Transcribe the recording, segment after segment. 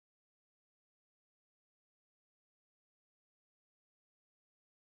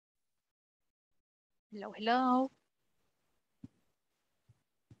Hello, hello.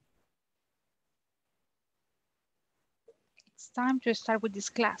 It's time to start with this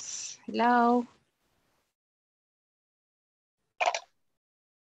class. Hello.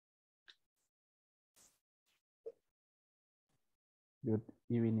 Good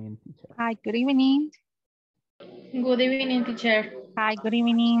evening, teacher. Hi, good evening. Good evening, teacher. Hi, good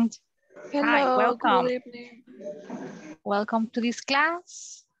evening. Hi, Hello, welcome. good evening. Welcome to this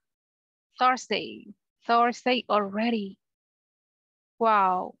class. Thursday already.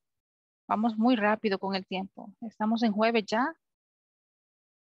 Wow. Vamos muy rápido con el tiempo. Estamos en jueves ya.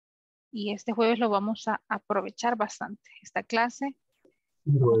 Y este jueves lo vamos a aprovechar bastante. Esta clase.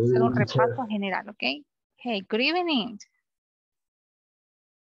 Vamos a hacer un repaso general, ¿ok? Hey, good evening.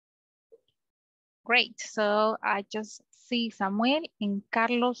 Great. So I just see Samuel and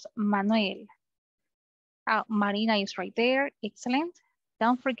Carlos Manuel. Marina is right there. Excellent.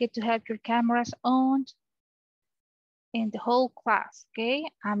 Don't forget to have your cameras on in the whole class, okay?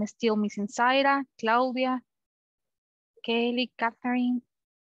 I'm still missing Zaira, Claudia, Kelly, Catherine,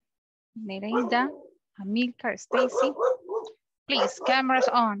 Nereida, Amilcar, Stacy. Please, cameras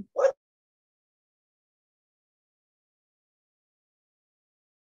on.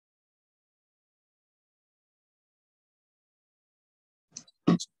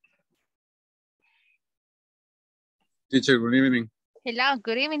 Teacher, good evening. Hello,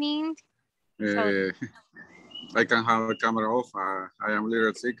 good evening. So, I can have a camera off. I am a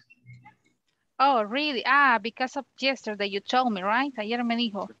little sick. oh, really? Because of yesterday you told me, right? Ayer me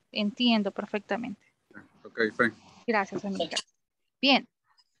dijo. Entiendo perfectamente. Okay, fine. Gracias, Amilcar. Bien.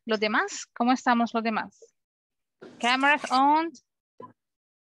 ¿Los demás? ¿Cómo estamos los demás? Cameras on.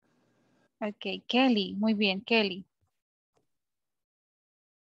 Ok, Kelly. Muy bien, Kelly.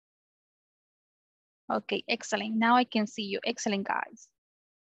 Okay, excellent. Now I can see you. Excellent, guys.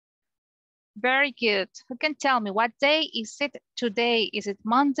 Very good. Who can tell me what day is it today? Is it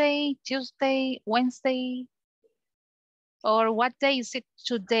Monday, Tuesday, Wednesday? Or what day is it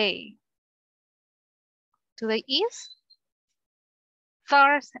today? Today is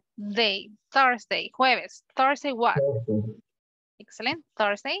Thursday. Thursday, jueves. Thursday what? Thursday. Excellent.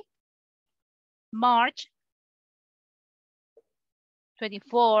 Thursday. March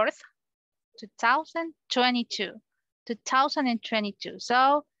 24th, 2022. 2022.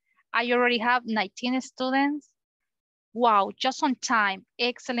 So I already have 19 students. Wow, just on time.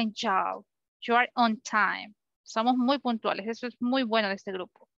 Excellent job. You are on time. Somos muy puntuales. Eso es muy bueno de este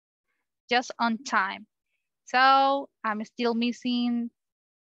grupo. Just on time. So I'm still missing.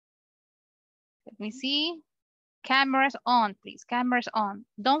 Let me see. Cameras on, please. Cameras on.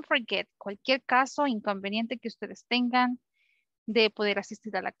 Don't forget, cualquier caso inconveniente que ustedes tengan de poder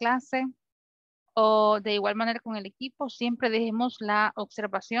asistir a la clase o de igual manera con el equipo, siempre dejemos la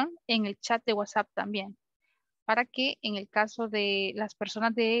observación en el chat de WhatsApp también, para que en el caso de las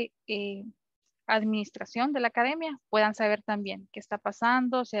personas de administración de la academia puedan saber también qué está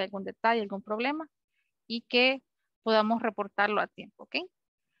pasando, si hay algún detalle, algún problema y que podamos reportarlo a tiempo, ¿ok?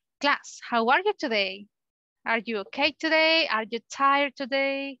 Class, how are you today? Are you okay today? Are you tired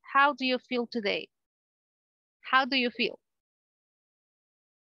today? How do you feel today? How do you feel?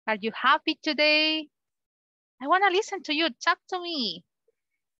 Are you happy today? I want to listen to you. Talk to me.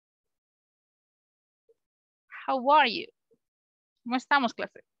 How are you? ¿Cómo estamos,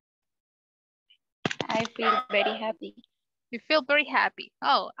 clase? I feel very happy. You feel very happy.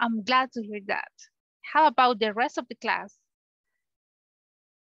 Oh, I'm glad to hear that. How about the rest of the class?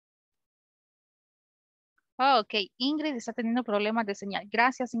 Oh, ok, Ingrid está teniendo problemas de señal.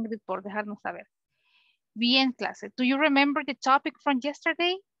 Gracias, Ingrid, por dejarnos saber. Bien, clase. Do you remember the topic from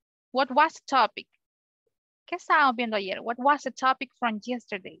yesterday? What was the topic? ¿Qué estábamos viendo ayer? What was the topic from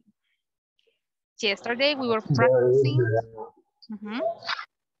yesterday? Yesterday we were practicing.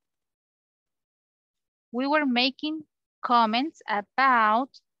 We were making comments about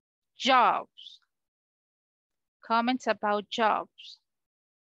jobs. Comments about jobs.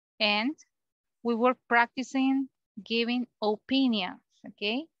 And we were practicing giving opinions,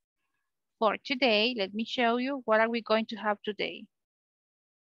 okay? For today, let me show you what are we going to have today.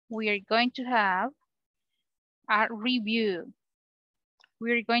 We are going to have a review.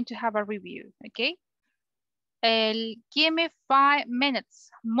 We are going to have a review, okay? Give me 5 minutes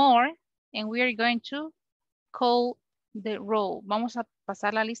more and we are going to call the roll. Vamos a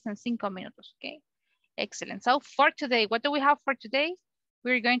pasar la lista en 5 minutos, okay? Excellent. So for today, what do we have for today?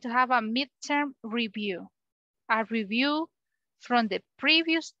 We're going to have a midterm review. A review from the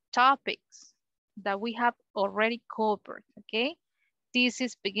previous topics that we have already covered, okay? This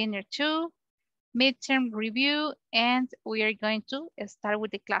is beginner 2, midterm review, and we are going to start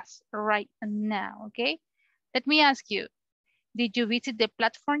with the class right now, okay? Let me ask you, did you visit the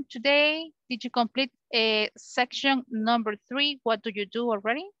platform today? Did you complete section number 3? What do you do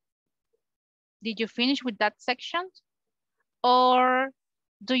already? Did you finish with that section? Or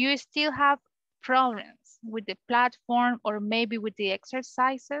do you still have problems with the platform or maybe with the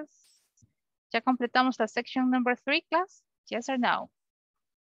exercises? ¿Ya completamos la section number 3, class? Yes or no?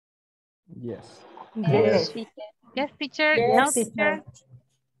 Yes. Yes. Yes, teacher? Yes, No, teacher?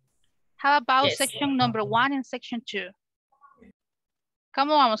 How about Yes. section number 1 and section 2?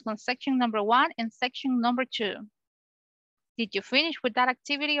 ¿Cómo vamos con section number 1 and section number 2? Did you finish with that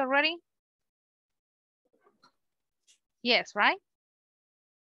activity already? Yes, right?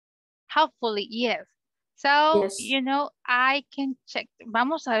 Hopefully, yes. So, Yes. you know, I can check.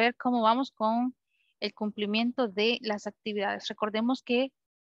 Vamos a ver cómo vamos con el cumplimiento de las actividades. Recordemos que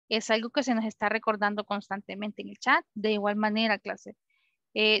es algo que se nos está recordando constantemente en el chat. De igual manera, clase,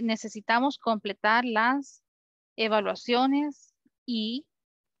 necesitamos completar las evaluaciones y,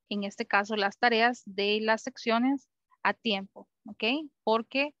 en este caso, las tareas de las secciones a tiempo, ¿ok?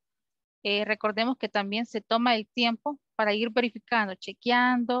 Porque recordemos que también se toma el tiempo para ir verificando,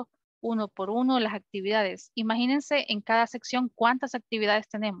 chequeando uno por uno las actividades. Imagínense en cada sección cuántas actividades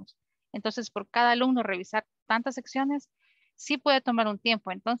tenemos. Entonces, por cada alumno revisar tantas secciones, sí puede tomar un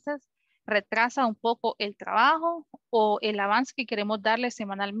tiempo. Entonces, retrasa un poco el trabajo o el avance que queremos darle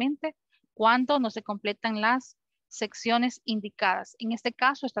semanalmente cuando no se completan las secciones indicadas. En este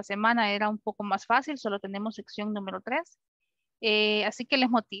caso, esta semana era un poco más fácil, solo tenemos sección número 3. Así que les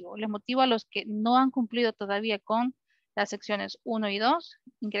motivo a los que no han cumplido todavía con las secciones 1 y 2,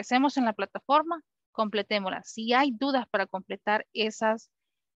 ingresemos en la plataforma, completémoslas. Si hay dudas para completar esas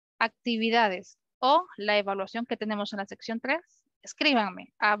actividades o la evaluación que tenemos en la sección 3,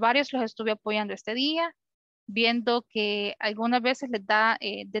 escríbanme. A varios los estuve apoyando este día, viendo que algunas veces les da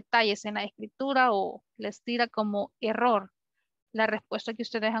detalles en la escritura o les tira como error la respuesta que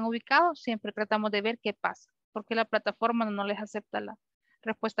ustedes han ubicado. Siempre tratamos de ver qué pasa, porque la plataforma no les acepta la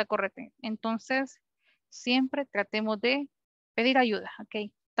respuesta correcta. Entonces, siempre tratemos de pedir ayuda,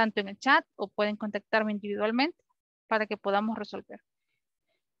 ¿ok? Tanto en el chat o pueden contactarme individualmente para que podamos resolver.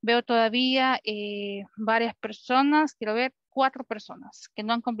 Veo todavía varias personas, quiero ver 4 personas que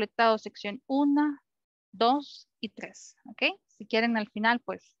no han completado sección 1, 2 y 3, ¿ok? Si quieren al final,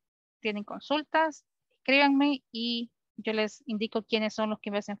 pues tienen consultas, escríbanme y yo les indico quiénes son los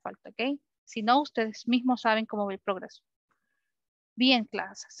que me hacen falta, ¿ok? Si no, ustedes mismos saben cómo va el progreso. Bien,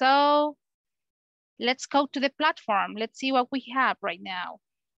 class. So, let's go to the platform. Let's see what we have right now.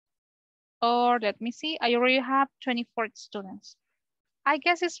 Or let me see, I already have 24 students. I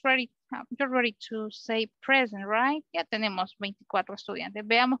guess it's ready. You're ready to say present, right? Ya tenemos 24 estudiantes.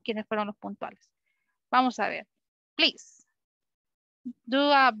 Veamos quiénes fueron los puntuales. Vamos a ver. Please, do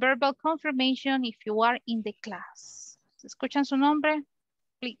a verbal confirmation if you are in the class. ¿Se escuchan su nombre?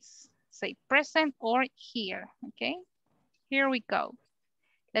 Please say present or here, okay? Here we go.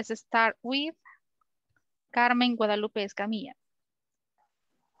 Let's start with Carmen Guadalupe Escamilla.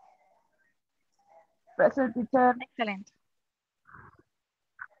 Present, teacher. Excellent.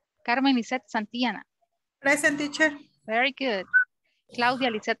 Carmen Lisette Santillana. Present, teacher. Very good. Claudia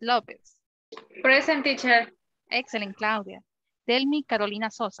Lisette López. Present, teacher. Excellent, Claudia. Delmi Carolina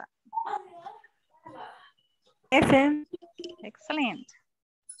Sosa. Present. Excellent.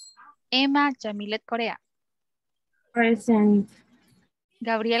 Emma Yamilet Correa. Present.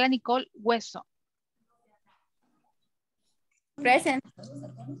 Gabriela Nicole Hueso. Present.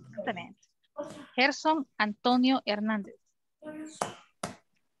 Excellent. Gerson Antonio Hernández.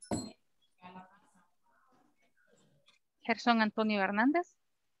 Gerson Antonio Hernández.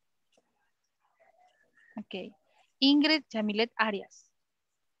 Ok. Ingrid Yamilet Arias.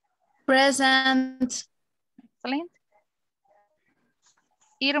 Present. Excellent.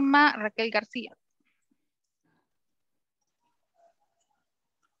 Irma Raquel García.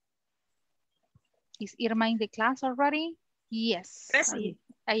 Is Irma in the class already? Yes.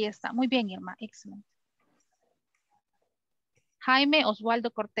 Ahí está. Muy bien, Irma. Excellent. Jaime Osvaldo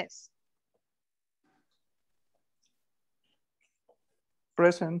Cortés.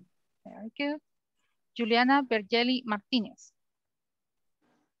 Present. Very good. Juliana Bergeli Martínez.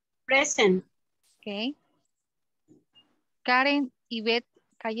 Present. Okay. Karen Ivette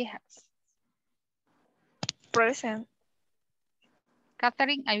Callejas. Present.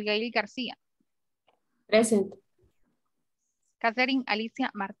 Catherine Abigail García. Present. Catherine Alicia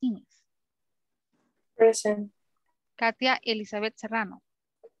Martínez. Present. Katia Elizabeth Serrano.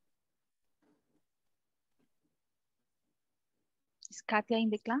 Is Katia in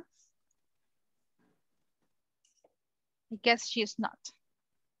the class? I guess she's not.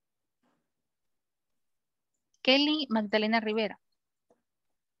 Kelly Magdalena Rivera.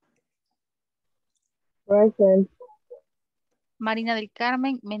 Present. Marina del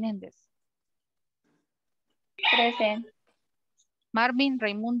Carmen Menéndez. Present. Marvin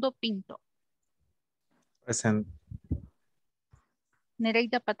Raimundo Pinto. Present.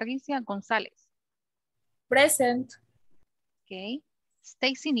 Nereida Patricia González. Present. Okay.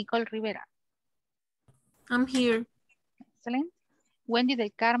 Stacy Nicole Rivera. I'm here. Excellent. Wendy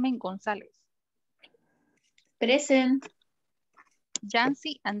del Carmen González. Present.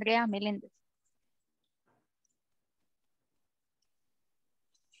 Yancy Andrea Meléndez.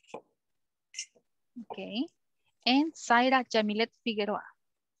 Okay. And Zaira Yamilet Figueroa.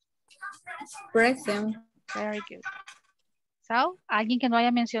 Present. Very good. So, ¿alguien que no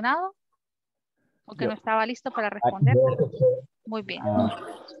haya mencionado? ¿O que no estaba listo para responder? Muy bien.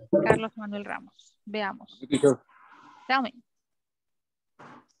 Carlos Manuel Ramos. Veamos. Teacher. Tell me.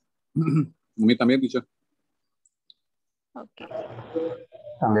 A mí también, teacher. Okay.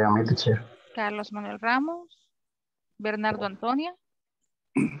 También a mí, teacher. Carlos Manuel Ramos. Bernardo Antonio.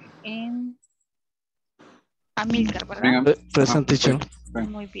 En Amílcar, ¿verdad? Venga. Present, teacher.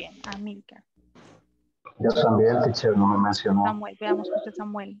 Muy bien, Amílcar. Yo también, teacher, no me mencionó. Samuel, veamos que usted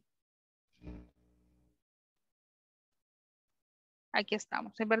Samuel. Aquí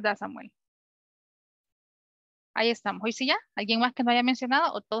estamos, es verdad, Samuel. Ahí estamos. ¿Hoy sí ya? ¿Alguien más que no haya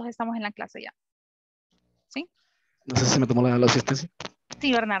mencionado o todos estamos en la clase ya? ¿Sí? No sé si me tomó la asistencia.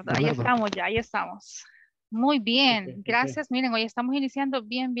 Sí, Bernardo, ahí estamos ya, ahí estamos. Muy bien, gracias. Miren, hoy estamos iniciando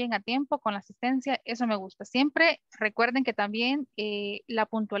bien a tiempo con la asistencia. Eso me gusta. Siempre recuerden que también la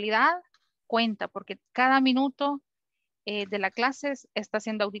puntualidad cuenta porque cada minuto de la clase está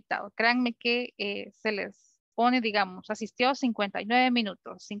siendo auditado. Créanme que se les pone, digamos, asistió 59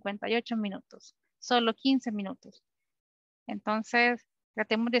 minutos, 58 minutos, solo 15 minutos. Entonces,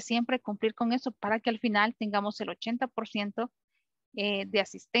 tratemos de siempre cumplir con eso para que al final tengamos el 80% de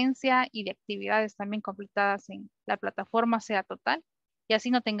asistencia y de actividades también completadas en la plataforma sea total y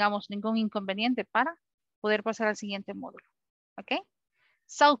así no tengamos ningún inconveniente para poder pasar al siguiente módulo. ¿Ok?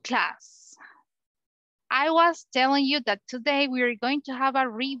 So, class. I was telling you that today we are going to have a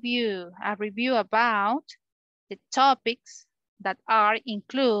review about the topics that are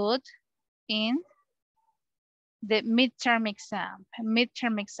included in the midterm exam.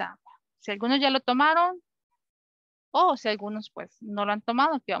 Si algunos ya lo tomaron, o si algunos pues no lo han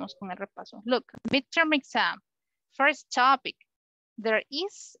tomado, aquí vamos con el repaso. Look, midterm exam. First topic. There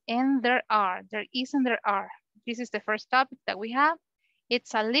is and there are. There is and there are. This is the first topic that we have.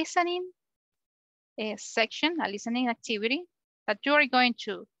 It's a listening section, a listening activity that you are going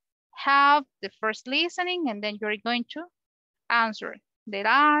to have the first listening and then you're going to answer. There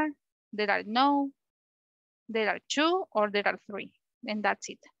are no, there are two, or there are three, and that's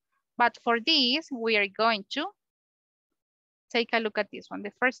it. But for this, we are going to take a look at this one.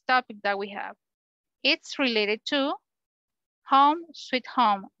 The first topic that we have, it's related to home, sweet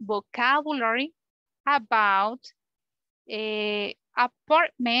home, vocabulary about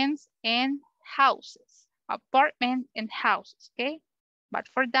apartments and houses. Apartment and houses, okay? But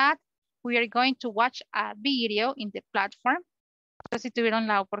for that, we are going to watch a video in the platform. No sé si tuvieron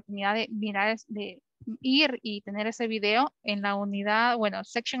la oportunidad de mirar, de ir y tener ese video en la unidad, bueno,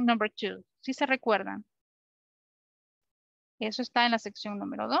 section number 2. ¿Sí se recuerdan? Eso está en la sección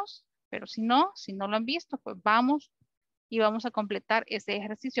número 2, pero si no lo han visto, pues vamos y vamos a completar ese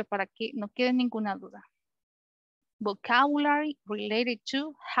ejercicio para que no quede ninguna duda. Vocabulary related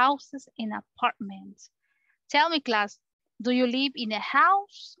to houses and apartments. Tell me, class, do you live in a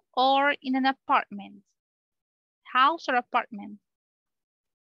house or in an apartment? House or apartment?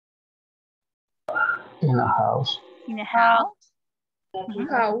 In a house. In a house?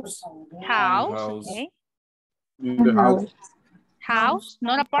 House. House, okay. In the house. House,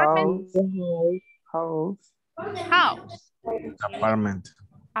 not apartment? House. House. Apartment.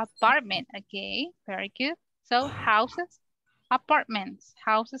 Apartment, okay, very good. So houses, apartments,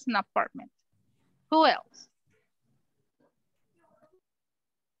 houses and apartments. Who else?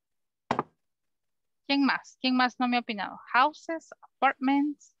 ¿Quién más? ¿Quién más no me ha opinado? Houses,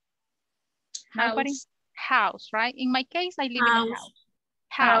 apartments. Nobody? House, right? In my case, I live in a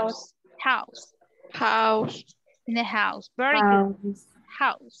house. House. In a house. Very good.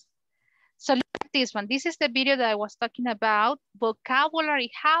 House. So look at this one. This is the video that I was talking about.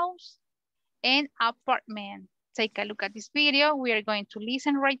 Vocabulary house and apartment. Take a look at this video. We are going to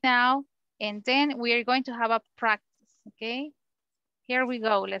listen right now. And then we are going to have a practice. Okay. Here we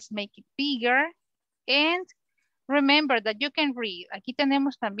go. Let's make it bigger. And remember that you can read. Aquí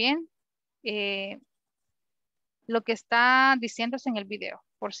tenemos también lo que está diciéndose en el video.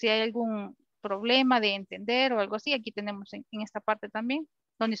 Por si hay algún problema de entender o algo así, aquí tenemos en esta parte también,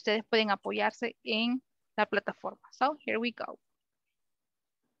 donde ustedes pueden apoyarse en la plataforma. So, here we go.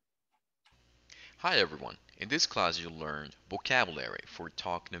 Hi everyone. In this class you'll learn vocabulary for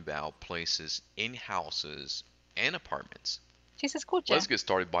talking about places in houses and apartments. ¿Sí se escucha? Let's get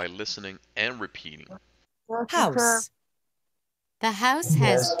started by listening and repeating. House. The house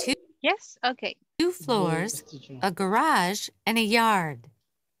has Yes? Okay. two floors, a garage, and a yard.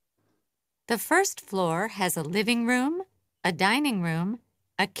 The first floor has a living room, a dining room,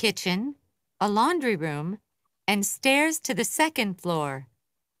 a kitchen, a laundry room, and stairs to the second floor.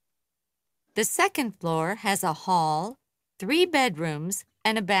 The second floor has a hall, 3 bedrooms,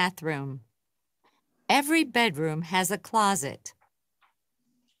 and a bathroom. Every bedroom has a closet.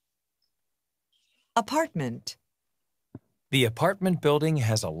 Apartment. The apartment building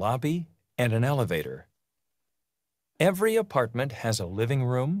has a lobby and an elevator. Every apartment has a living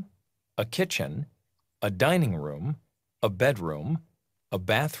room, a kitchen, a dining room, a bedroom, a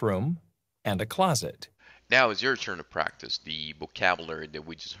bathroom, and a closet. Now it's your turn to practice the vocabulary that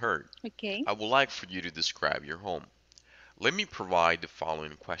we just heard. Okay. I would like for you to describe your home. Let me provide the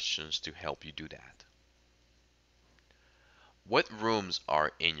following questions to help you do that. What rooms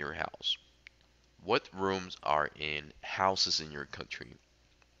are in your house? What rooms are in houses in your country?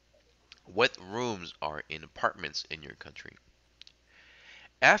 What rooms are in apartments in your country?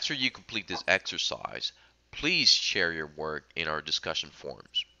 After you complete this exercise, please share your work in our discussion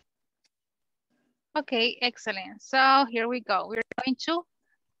forums. Okay, excellent. So here we go. We're going to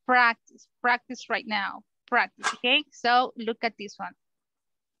practice right now. Practice, okay? So look at this one.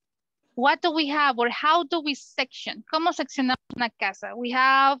 What do we have or how do we section? ¿Cómo seccionamos una casa? We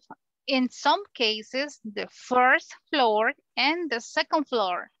have, in some cases, the first floor and the second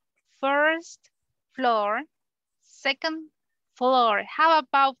floor. First floor, second floor. How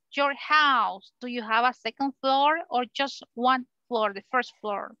about your house? Do you have a second floor or just one floor, the first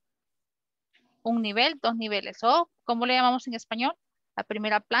floor? Un nivel, dos niveles. O, ¿cómo le llamamos en español? La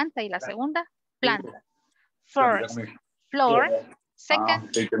primera planta y la segunda planta. First floor,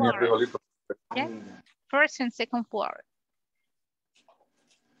 second floor. Yeah. First and second floor.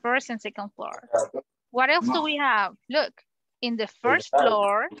 First and second floor. What else do we have? Look, in the first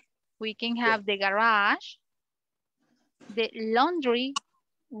floor, we can have the garage, the laundry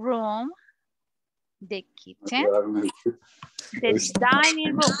room, the kitchen, the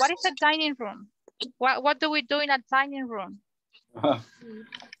dining room. What is a dining room? What do we do in a dining room?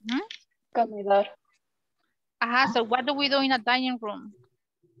 Comedor. So what do we do in a dining room?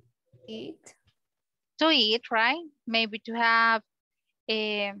 Eat. To eat, right? Maybe to have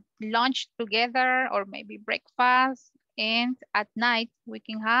a lunch together or maybe breakfast. And at night, we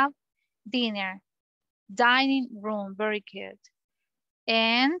can have dinner. Dining room, very good.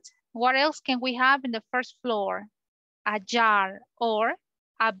 And what else can we have in the first floor? A yard or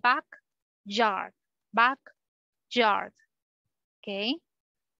a backyard. Backyard. Okay.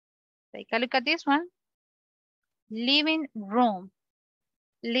 Take a look at this one. Living room.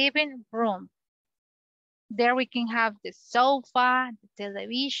 Living room. There we can have the sofa, the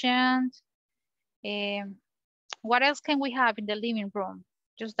television. What else can we have in the living room?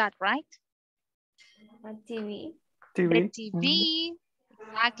 Just that, right? A TV. The TV,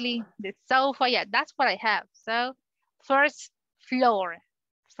 exactly. The sofa, yeah, that's what I have. So, first floor,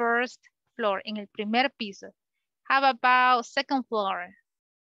 in el primer piso. How about second floor?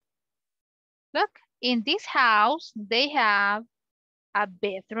 Look, in this house, they have a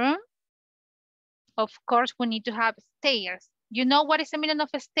bedroom. Of course, we need to have stairs. You know what is the meaning of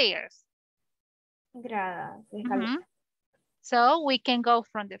stairs? Gradas. So we can go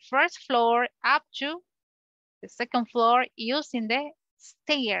from the first floor up to the second floor using the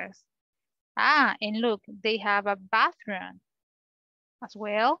stairs. And look, they have a bathroom as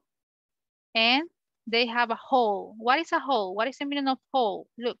well. And they have a hall. What is a hall? What is the meaning of hall?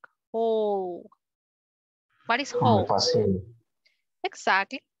 Look, hall. What is hall?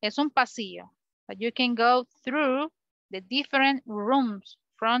 Exactly, es un pasillo. But you can go through the different rooms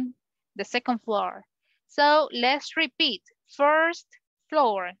from the second floor. So let's repeat. First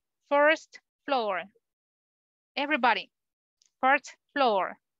floor, first floor. Everybody, first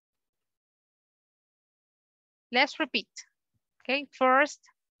floor. Let's repeat. Okay, first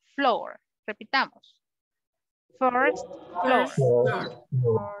floor. Repitamos. First floor.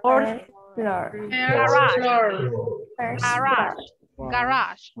 Fourth floor. Garage. First Garage.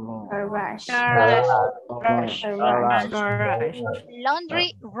 Garage. Garage.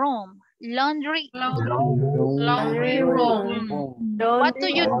 Laundry room. Laundry. Laundry room. What do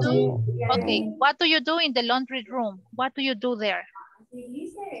you do? Okay, what do you do in the laundry room? What do you do there?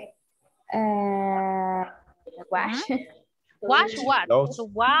 Wash. Wash what? Clothes. To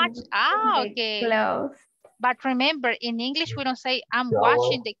wash? Ah, okay. Clothes. But remember, in English, we don't say I'm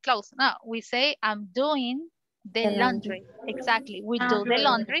washing the clothes. No, we say I'm doing the laundry. Exactly. We do the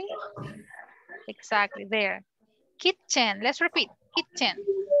laundry. Exactly, there. Kitchen. Let's repeat. Kitchen.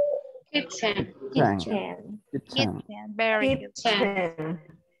 Kitchen. Kitchen. Very good. Kitchen.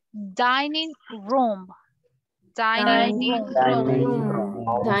 Dining room. Dining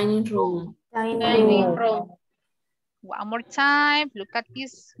room. Dining room. Dining room. One more time. Look at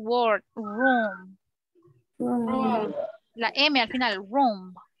this word. Room. La M al final.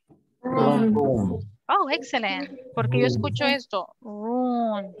 Room. Oh, excellent. Porque yo escucho esto.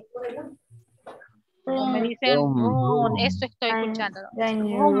 Room. O me dicen room. Esto estoy escuchando.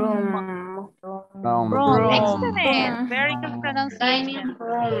 Room. Room. Excellent. Very good pronunciation.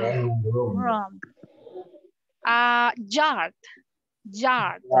 Room. Yard.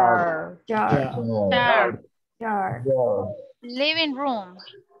 Yard. Living room.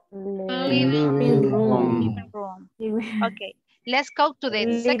 Living room. Okay. Let's go to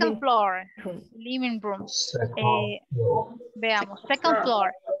the second floor. Living room. Veamos. Second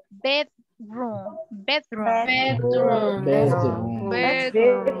floor. Bedroom.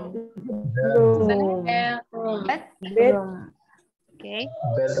 Okay.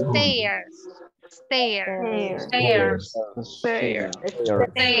 Stairs.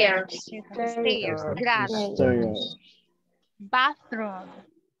 Grass. Bathroom.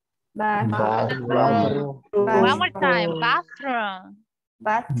 One more time. Bathroom.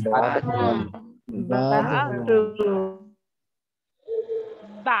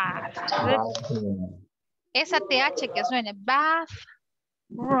 Bath. Esa TH que suene.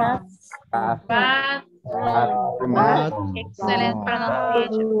 Bathroom. Excellent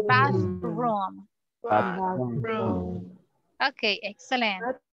pronunciation. Bathroom. Okay,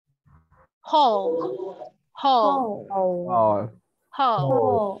 excellent. Hall.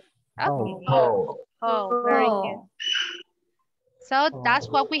 Okay. Very good. So that's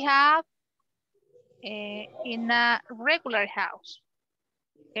what we have in a regular house.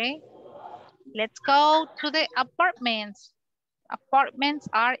 Okay. Let's go to the apartments. Apartments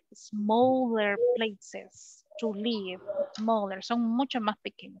are smaller places to live. Smaller, son mucho más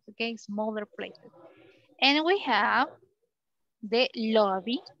pequeños, okay? Smaller places. And we have the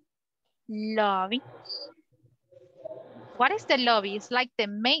lobby. What is the lobby? It's like the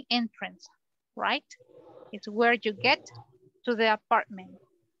main entrance, right? It's where you get to the apartment.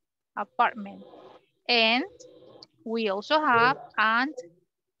 And we also have an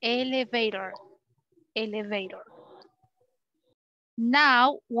elevator.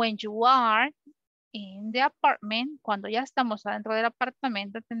 Now, when you are in the apartment, cuando ya estamos adentro del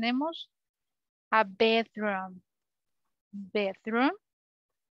apartamento, tenemos a bedroom,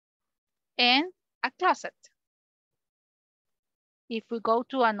 and a closet. If we go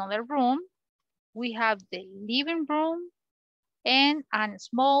to another room, we have the living room and a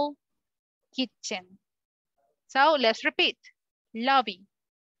small kitchen. So let's repeat. Lobby.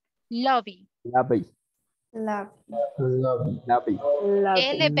 Elevator.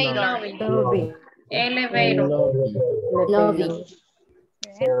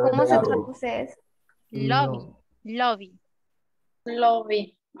 ¿Cómo se traduce eso? Lobby.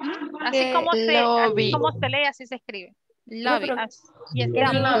 Así como se lee, así se escribe. Lobby.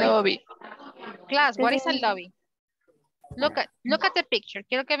 Lobby. Class, what is a lobby? Look at the picture.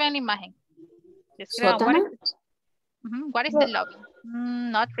 Quiero que vean la imagen. What is the lobby?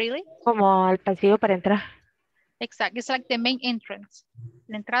 Not really. Como el pasillo para entrar. Exactly. It's like the main entrance.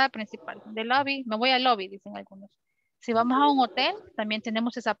 La entrada principal. The lobby. Me voy al lobby, dicen algunos. Si vamos a un hotel, también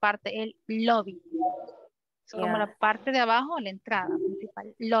tenemos esa parte, el lobby. Es como la parte de abajo, la entrada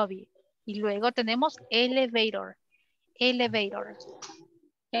principal. Lobby. Y luego tenemos elevator. In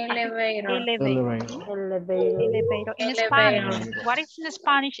Spanish. What is in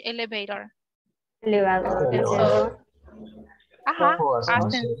Spanish elevator? Elevador. Ajá,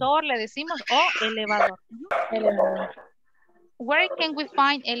 ascensor le decimos o elevador. Where can we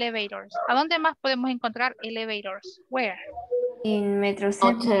find elevators? ¿A dónde más podemos encontrar elevators? Where? In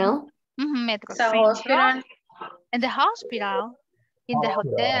Metrocentro. Metrocentro. In the hospital. In the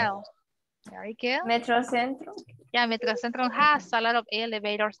hotel. Very good. Metrocentro. Yeah, Metrocentro has a lot of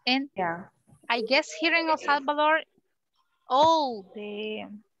elevators. And I guess here in El Salvador, all the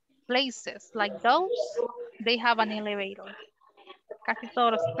places like those, they have an elevator. Casi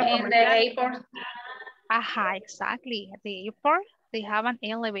todos los In the airport. Ajá, exactly. At the airport, They have an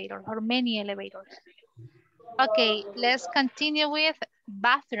elevator or many elevators. Okay, let's continue with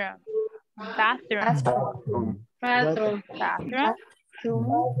bathroom. Bathroom. Bathroom. Bathroom.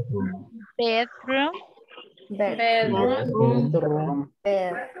 Bedroom. Bedroom.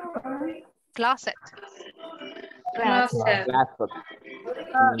 Bedroom. Closet. Closet.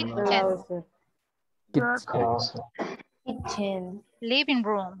 Kitchen. Kitchen. Living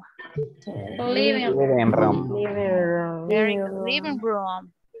room. Living room. Very good. Living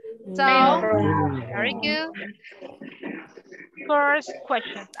room. So, very good. First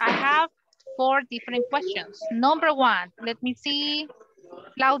questions. I have 4 different questions. Number 1, let me see.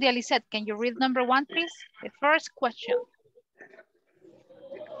 Claudia Lisette, can you read number 1, please? The first question.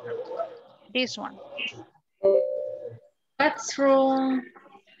 This one. What room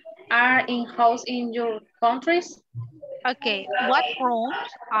are in house in your countries? Okay, what rooms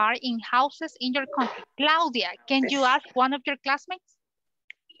are in houses in your country? Claudia, can you ask one of your classmates?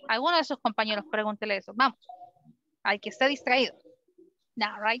 Alguno de sus compañeros, pregúntele eso. Vamos. Al que esté distraído.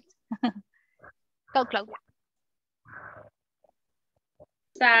 Now, right? Go, Claudia.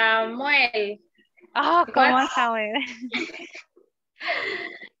 Samuel. Oh, ¿cómo Samuel?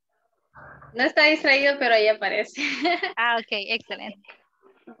 No está distraído, pero ahí aparece. Okay, excellent.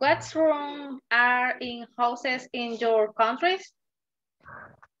 What room are in houses in your countries?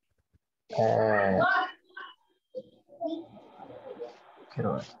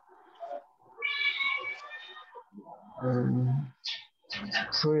 Quiero ver.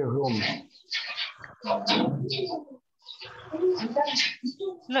 3 rooms.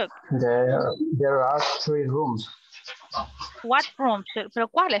 Look. There are 3 rooms. What rooms? ¿Pero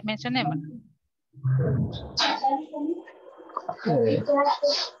cuáles? Mencionemos.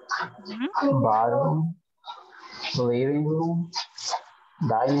 Bathroom, living room,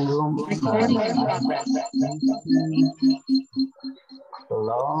 dining room,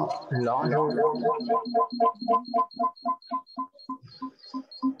 laundry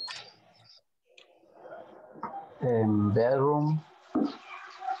room, bedroom,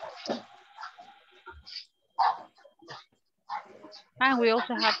 and we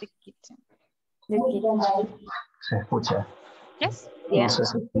also have the kitchen. Se escucha. Yes? No sé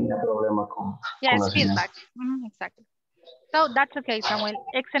si tiene problema con it's feedback. Exactly. So that's okay, Samuel.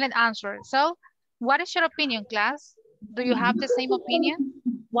 Excellent answer. So what is your opinion, class? Do you have the same opinion?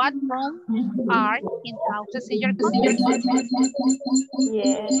 What rooms are in houses in your country? Yes.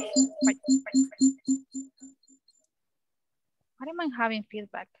 Right. Why am I having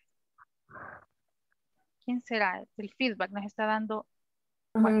feedback? ¿Quién será? El feedback nos está dando.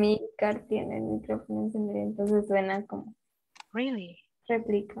 Mi car tiene el micrófono encendido, entonces suena como. Really?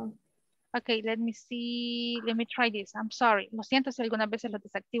 Replica. Okay, let me see. Let me try this. I'm sorry. Lo siento si algunas veces lo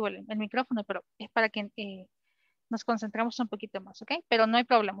desactivo el micrófono, pero es para que nos concentremos un poquito más, ¿ok? Pero no hay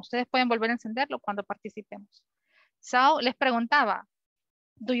problema. Ustedes pueden volver a encenderlo cuando participemos. So, les preguntaba,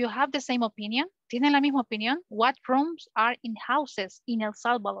 do you have the same opinion? ¿Tienen la misma opinión? What rooms are in houses in El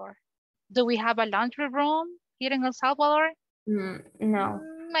Salvador? Do we have a laundry room here in El Salvador? No.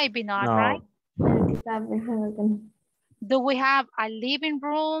 Maybe not, No. right? Do we have a living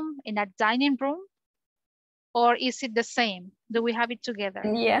room and a dining room? Or is it the same? Do we have it together?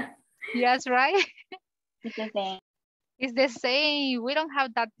 Yeah. Yes, right? It's the same. It's the same. We don't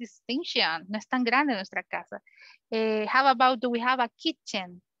have that distinction. No es tan grande nuestra casa. How about, do we have a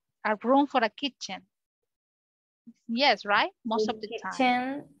kitchen? A room for a kitchen? Yes, right? Most of the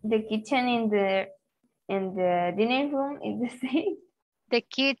time. The kitchen in the dining room is the same. The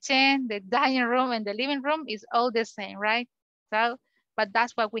kitchen, the dining room, and the living room is all the same, right? So, but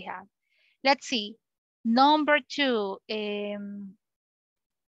that's what we have. Let's see. Number 2,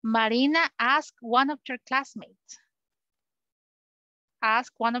 Marina, ask one of your classmates.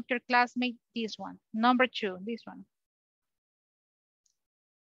 Ask one of your classmates this one. Number 2, this one.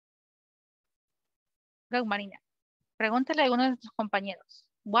 Go, Marina. Pregúntale a uno de tus compañeros.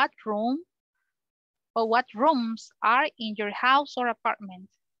 What room or what rooms are in your house or apartment?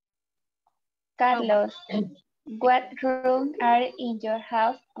 Carlos, what rooms are in your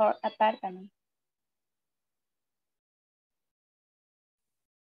house or apartment?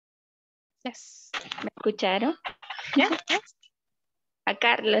 Yes. ¿Me escucharon? Yes, yes. A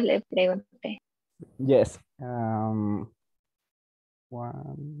Carlos le pregunté. Yes. 1,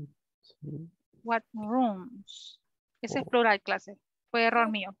 2. What rooms? Ese es plural, clase. Fue error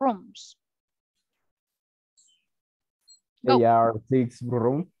mío. Rooms. Go. There are 6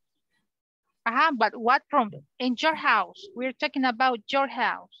 rooms. But what room? In your house. We're talking about your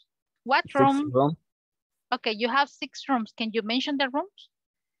house. What 6 room? rooms. Okay, you have 6 rooms. Can you mention the rooms?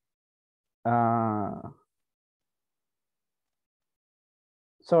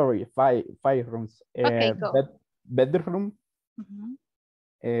 sorry, five rooms. Okay, go. Bedroom, Mhm.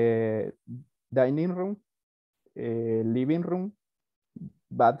 dining room, living room,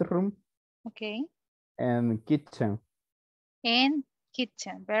 bathroom, Okay. and kitchen. And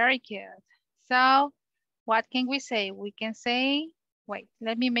kitchen. Very good. So, what can we say? We can say, wait,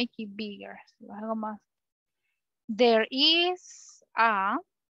 let me make it bigger. Lo hago más. There is a,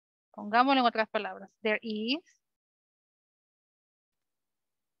 pongámoslo en otras palabras. There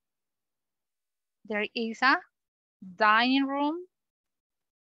is a dining room.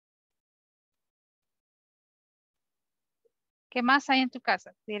 ¿Qué más hay en tu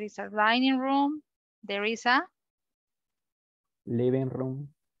casa? There is a dining room. There is a Living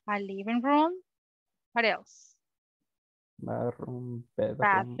room, living room. What else? bathroom, bedroom.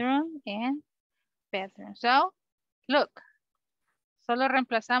 Bathroom and bedroom. So, look. Solo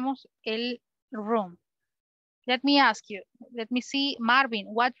reemplazamos el room. Let me ask you. Let me see, Marvin,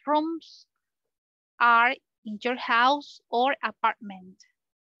 what rooms are in your house or apartment?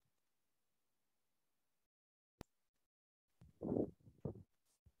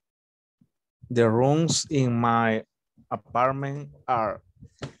 The rooms in my apartment are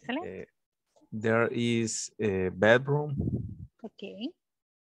there is a bedroom. Okay.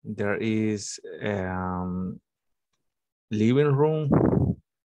 There is living room,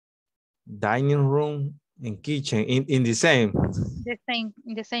 dining room, and kitchen in the same. In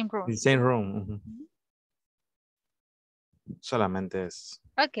the same room. The same room. Solamente es.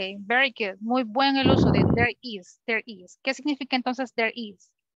 Okay, very good. Muy buen el uso de there is. ¿Qué significa entonces there is?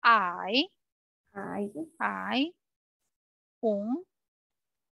 I,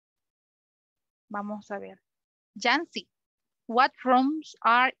 vamos a ver. Jancy, what rooms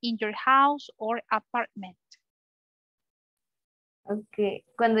are in your house or apartment? Ok,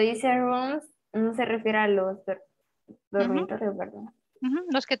 cuando dice rooms, no se refiere a los dormitorios, ¿verdad?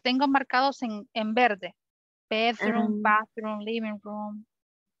 Los que tengo marcados en verde. Bedroom, bathroom, living room.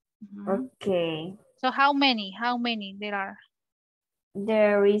 Okay. So how many there are?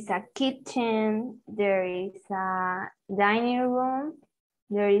 There is a kitchen, there is a dining room,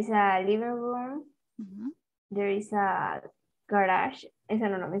 there is a living room, there is a garage. Esa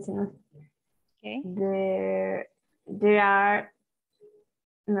no lo mencionó. Okay. There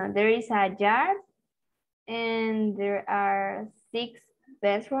is a yard, and there are 6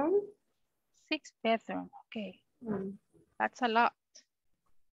 bedrooms. 6 bedrooms, okay. That's a lot.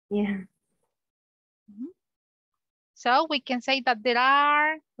 Yeah. So we can say that there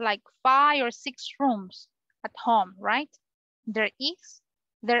are like 5 or 6 rooms at home, right? There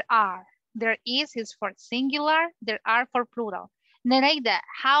are. There is for singular, there are for plural. Nereida,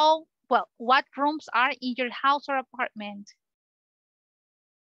 what rooms are in your house or apartment?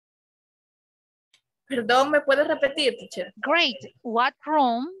 Perdón, ¿me puedes repetir, teacher? Great. What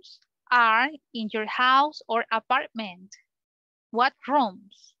rooms are in your house or apartment? What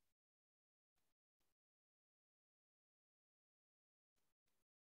rooms?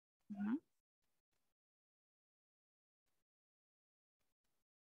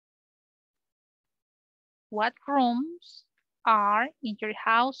 What rooms are in your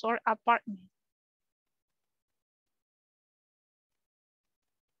house or apartment?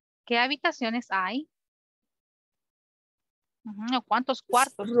 ¿Qué habitaciones hay? ¿O cuántos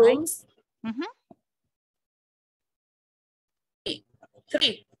cuartos rooms? hay?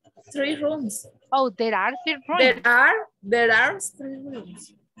 Three rooms. Oh, there are 3 rooms. There are 3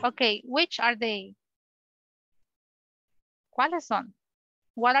 rooms. Okay, which are they? ¿Cuáles son?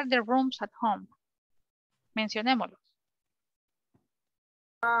 What are the rooms at home? Mencionémoslos.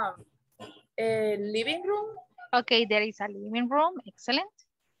 Living room. Okay, there is a living room. Excellent.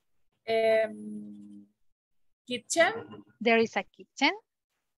 Kitchen. There is a kitchen.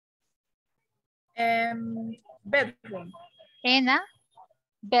 Bedroom. And a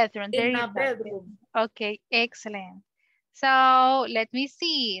bedroom. There is a bedroom. Okay, excellent. So let me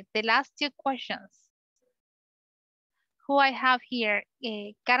see the last 2 questions. Who I have here?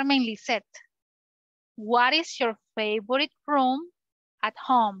 Carmen Lisette. What is your favorite room at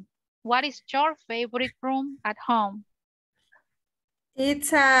home? What is your favorite room at home?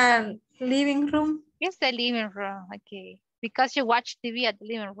 It's a living room. It's the living room, okay. Because you watch TV at the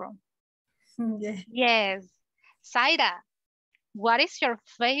living room. Yeah. Yes. Zaira, what is your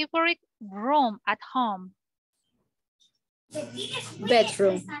favorite room at home?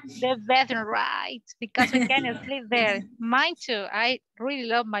 Bedroom. The bedroom, right? Because we can sleep there. Mine too. I really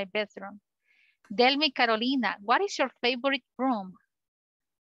love my bedroom. Delmi Carolina, what is your favorite room?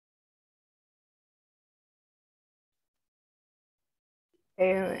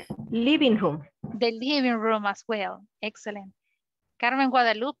 Living room. The living room as well. Excellent. Carmen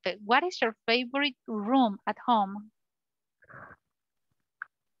Guadalupe, what is your favorite room at home?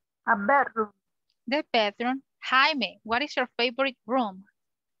 A bedroom. The bedroom. Jaime, what is your favorite room?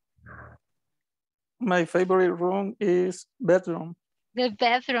 My favorite room is bedroom. The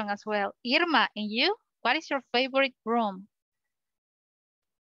bedroom as well. Irma, and you? What is your favorite room?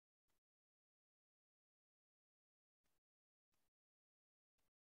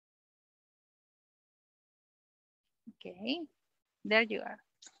 Okay, there you are.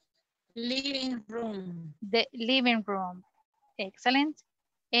 Living room. The living room. Excellent.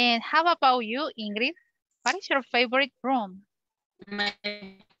 And how about you, Ingrid? What is your favorite room?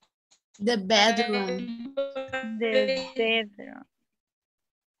 The bedroom. The bedroom.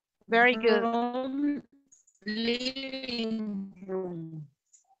 Very good. Room, living room.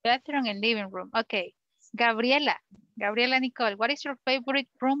 Bedroom and living room. Okay. Gabriela. Gabriela Nicole, what is your favorite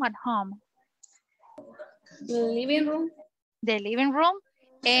room at home? The living room. The living room.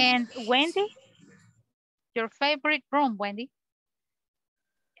 And Wendy? Your favorite room, Wendy?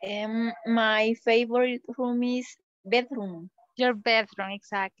 My favorite room is bedroom. Your bedroom,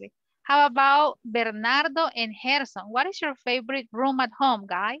 exactly. How about Bernardo and Gerson? What is your favorite room at home,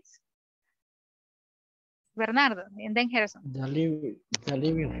 guys? Bernardo, and then Gerson. The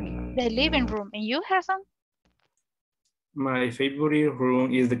living room. The living room. And you, Gerson? My favorite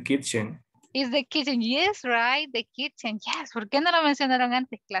room is the kitchen. Is the kitchen. Yes, right? The kitchen. Yes. ¿Por qué no lo mencionaron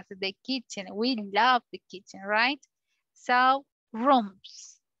antes, clases? The kitchen. We love the kitchen, right? So,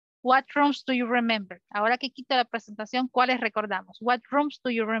 rooms. What rooms do you remember? Ahora que quito la presentación, ¿cuáles recordamos? What rooms do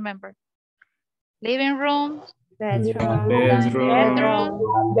you remember? Living room. Bedroom.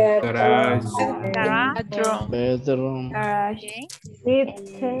 Garage. Bedroom. Garage.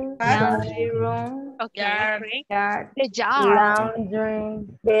 Kitchen. Laundry room. Okay, great. Yard. The yard.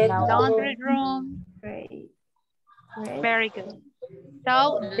 Laundry room. Great. Very good.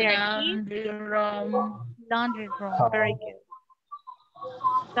 So there is Laundry room. Very good.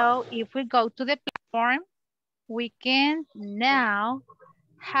 So if we go to the platform, we can now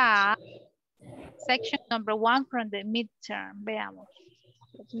have section number 1 from the midterm. Veamos.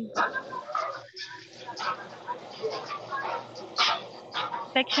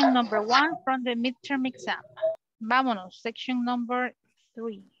 Section number 1 from the midterm exam. Vámonos, section number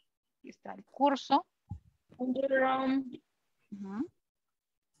 3. Aquí está el curso.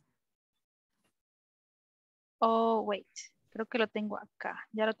 Oh, wait. Creo que lo tengo acá.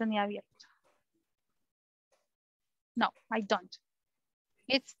 Ya lo tenía abierto. No, I don't.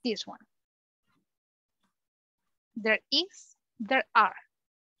 It's this one. There is, there are.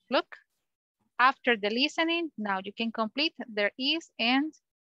 Look, after the listening, now you can complete there is and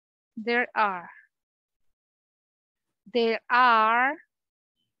there are. There are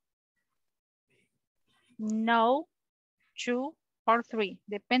no, 2 or 3.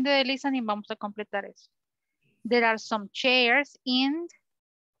 Depende del listening, vamos a completar eso. There are some chairs in.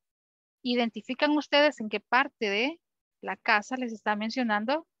 ¿Identifican ustedes en qué parte de la casa les está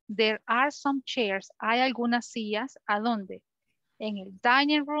mencionando? There are some chairs. Hay algunas sillas. ¿A dónde? En el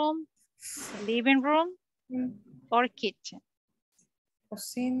dining room, living room or kitchen.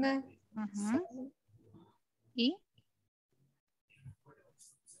 Cocina. ¿Y?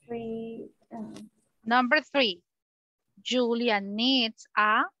 Number 3. Julia needs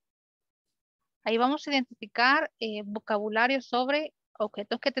a. Ahí vamos a identificar vocabulario sobre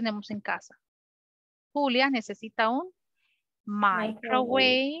objetos que tenemos en casa. Julia necesita un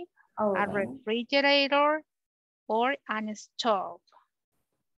microwave, a refrigerator, or an stove.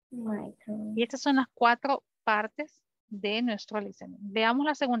 Y estas son las 4 partes de nuestro listening. Veamos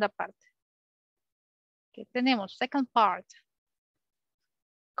la segunda parte. ¿Qué tenemos? Second part.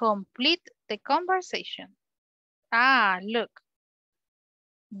 Complete the conversation. Ah, look.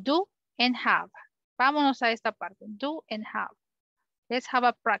 Do and have. Vámonos a esta parte. Do and have. Let's have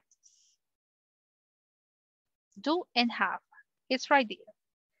a practice. Do and have. It's right there.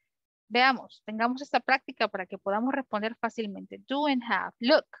 Veamos, tengamos esta práctica para que podamos responder fácilmente. Do and have.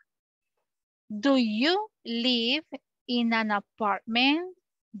 Look. Do you live in an apartment?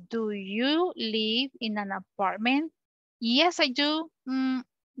 Do you live in an apartment? Yes, I do.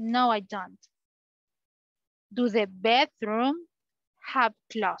 No, I don't. Do the bedroom have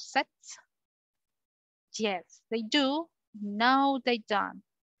closets? Yes, they do. No, they don't.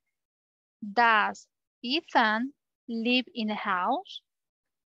 Does Ethan live in a house?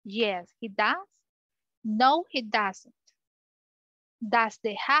 Yes, he does. No, he doesn't. Does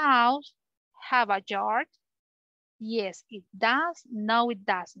the house have a yard? Yes, it does. No, it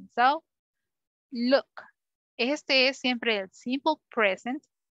doesn't. So, look. Este es siempre el simple present,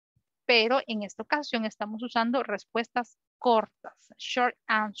 pero en esta ocasión estamos usando respuestas cortas. Short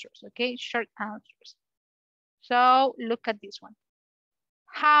answers, okay? Short answers. So, look at this one.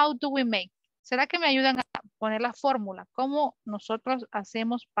 How do we make? ¿Será que me ayudan a poner la fórmula? ¿Cómo nosotros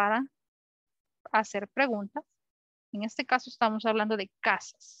hacemos para hacer preguntas? En este caso estamos hablando de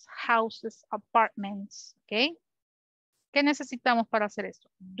casas, houses, apartments, ¿ok? ¿Qué necesitamos para hacer esto?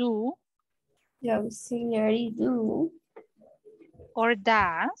 Do. The auxiliary do. Or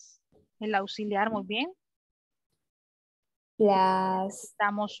does. El auxiliar, muy bien. Plus.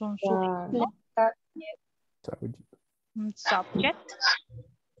 Damos un sujeto. Un subject.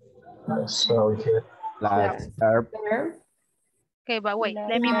 Plus verb. Okay, but wait,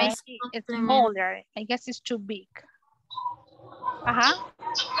 let me make it smaller. I guess it's too big. Ajá.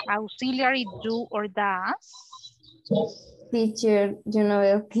 Auxiliary do or does. Teacher, yo no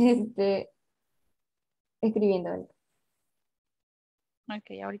veo que esté escribiendo.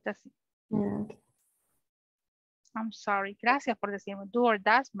 Ok, ahorita sí. Okay. I'm sorry. Gracias por decirme. Do or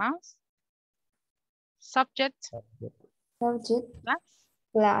does más. Subject. Subject. Plus.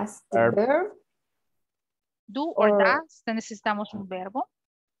 Plus verb. Do or does. Necesitamos un verbo.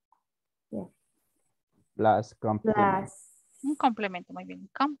 Yeah. Plus complement. Plus. Un complemento, muy bien.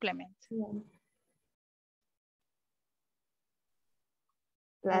 Complement. Yeah.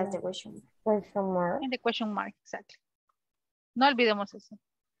 Plus the question mark. And the question mark, exactly. No olvidemos eso.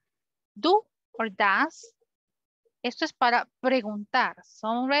 Do or does. Esto es para preguntar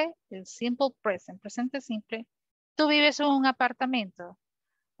sobre el simple present, presente simple. ¿Tú vives en un apartamento?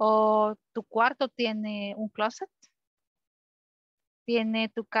 ¿O tu cuarto tiene un closet? ¿Tiene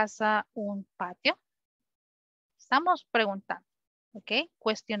tu casa un patio? Estamos preguntando, ¿ok?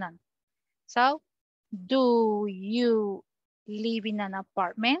 Cuestionando. So, do you live in an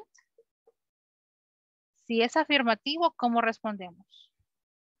apartment? Si es afirmativo, ¿cómo respondemos?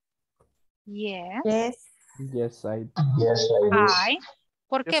 Yes. Yes, I do. I.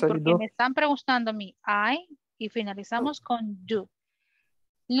 ¿Por qué? Yes, I Porque do. me están preguntando a mí. I. Y finalizamos con do.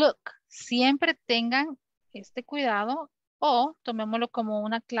 Look, siempre tengan este cuidado o tomémoslo como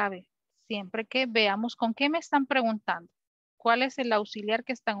una clave. Siempre que veamos con qué me están preguntando. ¿Cuál es el auxiliar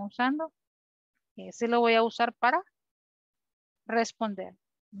que están usando? Ese lo voy a usar para responder.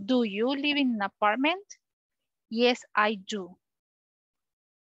 Do you live in an apartment? Yes, I do.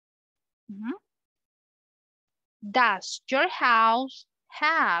 Does your house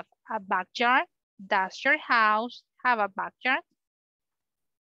have a backyard? Does your house have a backyard?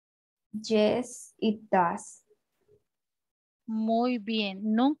 Yes, it does. Muy bien.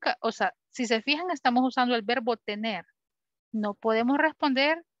 Nunca, o sea, si se fijan, estamos usando el verbo tener. No podemos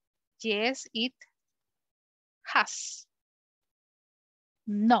responder yes, it has.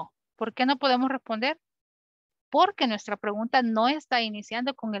 No. ¿Por qué no podemos responder? Porque nuestra pregunta no está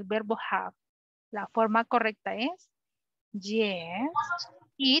iniciando con el verbo have. La forma correcta es yes,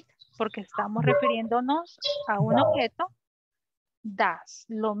 it, porque estamos refiriéndonos a un objeto, does.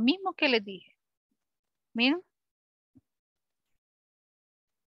 Lo mismo que les dije. Miren.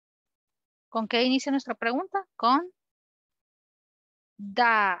 ¿Con qué inicia nuestra pregunta? Con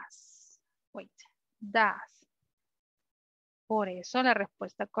does. Wait, does. Por eso la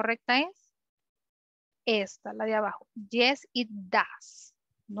respuesta correcta es esta, la de abajo. Yes, it does.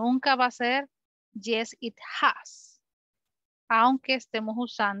 Nunca va a ser yes, it has. Aunque estemos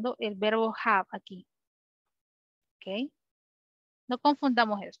usando el verbo have aquí. ¿Ok? No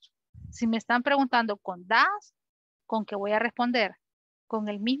confundamos esto. Si me están preguntando con does, ¿con qué voy a responder? Con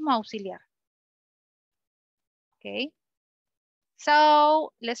el mismo auxiliar. ¿Ok?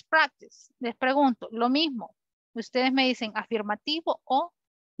 So, let's practice. Les pregunto, lo mismo. Ustedes me dicen afirmativo o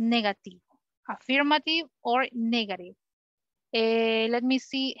negativo. Affirmative or negative. Let me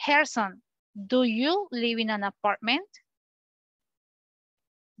see. Harrison, do you live in an apartment?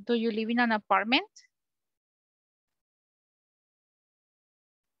 Do you live in an apartment?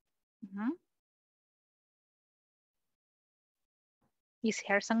 Is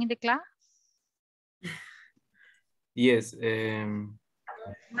Harrison in the class? Yes.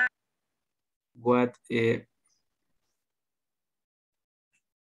 What?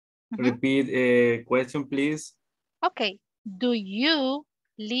 Repeat question, please. Okay. Do you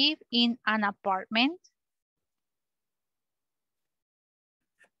live in an apartment?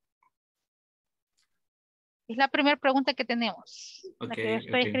 Es la primera pregunta que tenemos. La que yo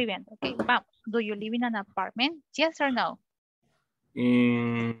estoy escribiendo. Okay, vamos. Do you live in an apartment? Yes or no?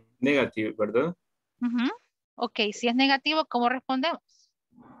 Negative, ¿verdad? Ok, si es negativo, ¿cómo respondemos?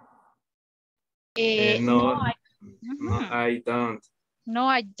 No, I don't. No,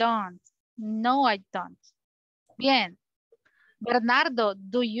 I don't. No, I don't. Bien. Bernardo,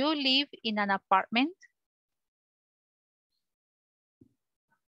 do you live in an apartment?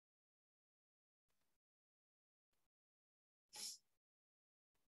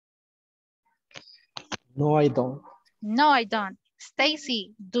 No, I don't. No, I don't.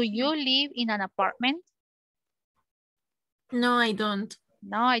 Stacy, do you live in an apartment? No, I don't.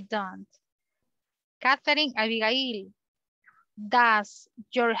 No, I don't. Catherine, Abigail, does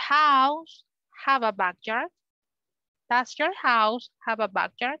your house have a backyard? Does your house have a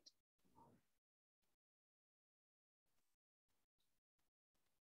backyard?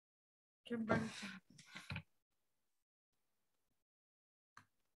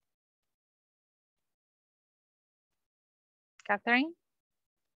 Catherine?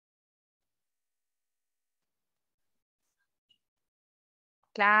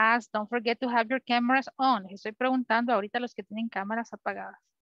 Class, don't forget to have your cameras on. Les estoy preguntando ahorita a los que tienen cámaras apagadas.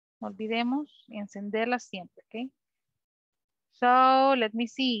 No olvidemos encenderlas siempre, ¿ok? So, let me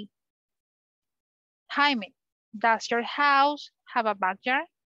see. Jaime, does your house have a backyard?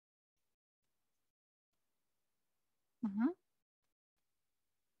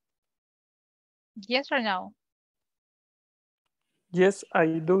 Yes or no? Yes,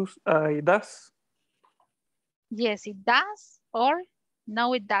 I do. I does. Yes, it does, or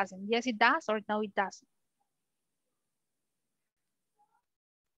no, it doesn't. Yes, it does, or no, it doesn't.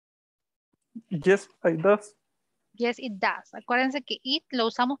 Yes, I does. Yes, it does. Acuérdense que it lo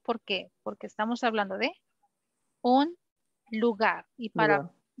usamos ¿por qué? Porque estamos hablando de un lugar. Y para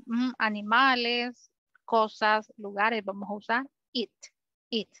animales, cosas, lugares, vamos a usar it.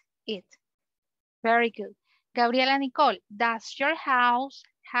 Very good. Gabriela Nicole, does your house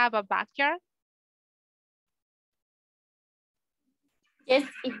have a backyard? Yes,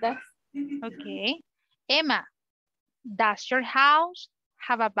 it does. Okay. Emma, does your house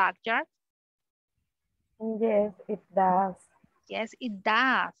have a backyard? Yes, it does. Yes, it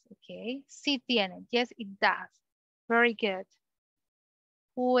does. Okay. Sí tiene. Yes, it does. Very good.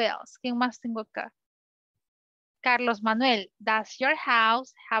 Who else? ¿Quién más tengo acá? Carlos Manuel, does your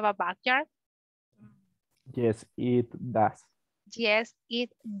house have a backyard? Yes, it does. Yes, it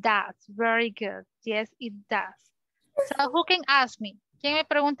does. Very good. Yes, it does. So who can ask me? ¿Quién me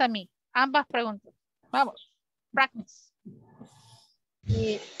pregunta a mí? Ambas preguntas. Vamos. Practice.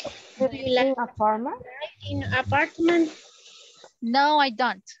 Do you like apartment? in apartment? No, I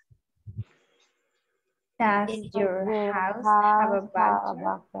don't. Does your house have a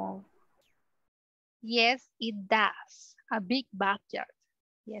backyard? Yes, it does. A big backyard.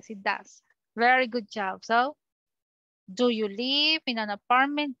 Yes, it does. Very good job. So, do you live in an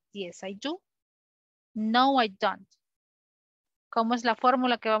apartment? Yes, I do. No, I don't. ¿Cómo es la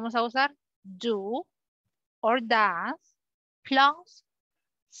fórmula que vamos a usar? Do or does plus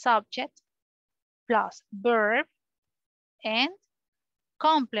subject plus verb and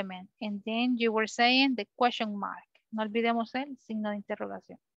complement. And then you were saying the question mark. No olvidemos el signo de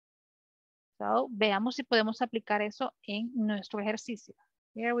interrogación. So, veamos si podemos aplicar eso en nuestro ejercicio.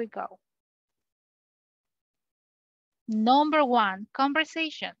 Here we go. Number 1,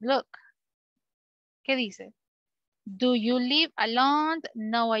 conversation. Look. ¿Qué dice? Do you live alone?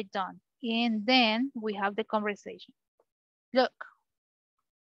 No, I don't. And then we have the conversation. Look.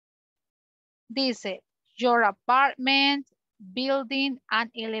 Dice, your apartment, building,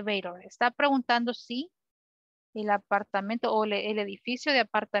 and elevator. Está preguntando si el apartamento o el edificio de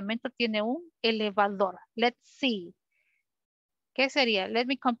apartamento tiene un elevador. Let's see. ¿Qué sería? Let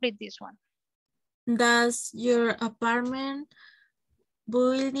me complete this one. Does your apartment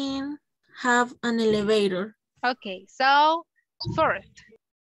building have an elevator? Okay, so first,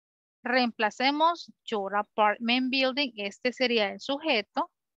 reemplacemos your apartment building, este sería el sujeto,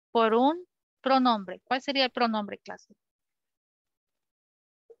 por un pronombre. ¿Cuál sería el pronombre, clase?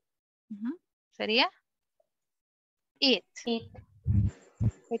 ¿Sería? It.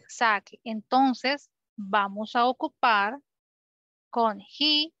 Exacto. Entonces, vamos a ocupar con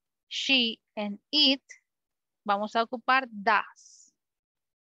he, she, and it, vamos a ocupar does.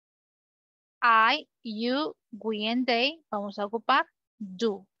 I, you, we, and they, vamos a ocupar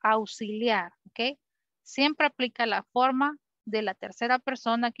do, auxiliar, ¿ok? Siempre aplica la forma de la tercera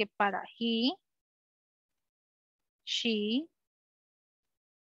persona que para he, she,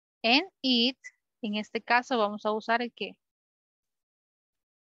 and it, en este caso vamos a usar el qué.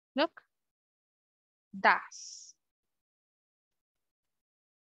 Look, does.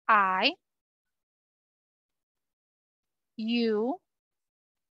 I, you,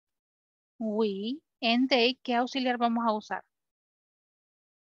 we, and they, ¿qué auxiliar vamos a usar?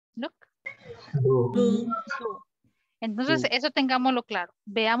 Look. Do. Entonces, eso tengámoslo claro.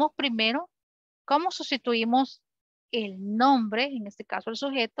 Veamos primero cómo sustituimos el nombre, en este caso el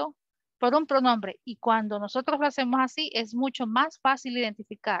sujeto, por un pronombre. Y cuando nosotros lo hacemos así, es mucho más fácil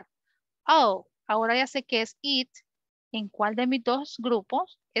identificar. Oh, ahora ya sé que es it, ¿En cuál de mis dos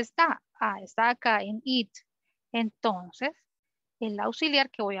grupos está? Ah, está acá en it. Entonces, el auxiliar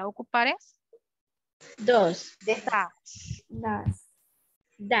que voy a ocupar es Dos. does. Does.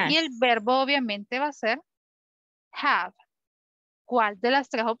 Y el verbo obviamente va a ser have. ¿Cuál de las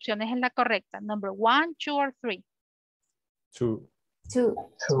tres opciones es la correcta? Number 1, 2 or 3. Two. Two.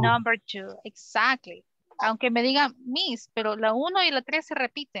 Number 2, exactly. Aunque me digan miss, pero la 1 y la 3 se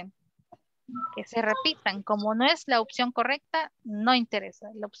repiten. Que se repitan. Como no es la opción correcta, no interesa.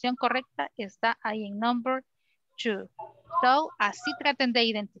 La opción correcta está ahí en number 2. So, así traten de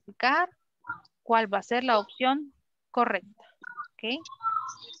identificar cuál va a ser la opción correcta. ¿Ok?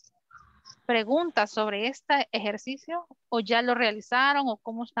 ¿Preguntas sobre este ejercicio? ¿O ya lo realizaron? ¿O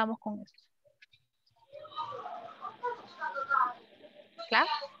cómo estamos con esto? ¿Claro?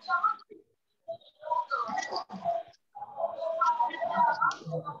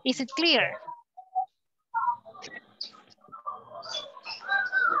 Is it clear?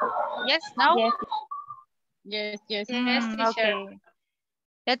 Yes, no? Yes. Yes. Okay.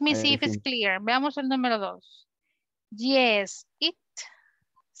 Let me see if it's clear. Veamos el número 2. Yes, it.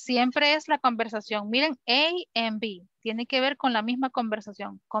 Siempre es la conversación. Miren, A and B. Tiene que ver con la misma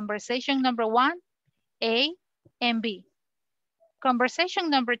conversación. Conversation number 1, A and B. Conversation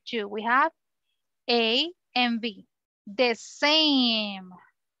number 2, we have A and B. The same.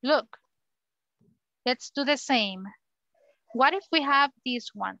 Look, let's do the same. What if we have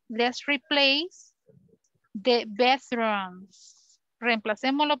this one? Let's replace the bathrooms.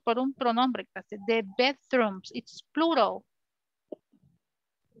 Reemplacémoslo por un pronombre. The bathrooms. It's plural.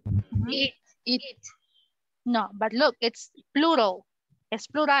 It. No, but look, it's plural. Es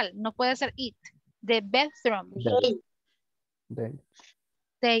plural. No puede ser it. The bathrooms.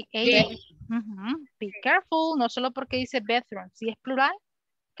 They ate. Be careful. No solo porque dice bathroom. Si es plural,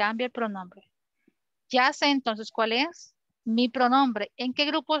 cambia el pronombre. Ya sé entonces cuál es mi pronombre. ¿En qué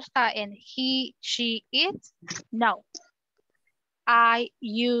grupo está? ¿En he, she, it? No. I,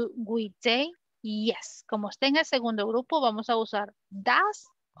 you, we, they. Yes. Como está en el segundo grupo, vamos a usar does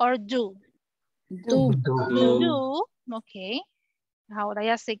or do. Do. Ok. Ahora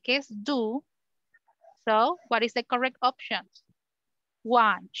ya sé que es do. So, what is the correct option?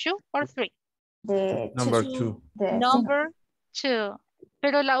 1, 2, or 3? Number 2. Number 2.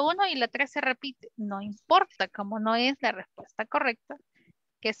 Pero la 1 y la 3 se repite. No importa, como no es la respuesta correcta,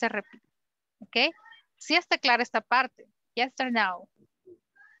 que se repite. ¿Ok? Sí está clara esta parte. Yes or no?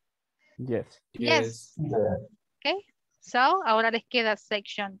 Yes. Yes. Ok. So, ahora les queda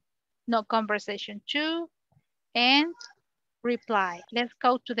section, no, conversation 2 and reply. Let's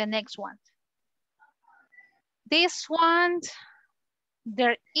go to the next one. This one,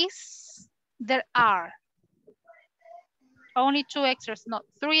 there are only 2 exercises, no,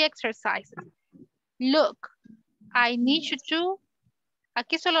 3 exercises. Look, I need you to,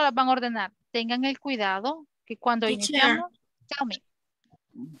 aquí solo las van a ordenar. Tengan el cuidado que cuando iniciamos, tell me.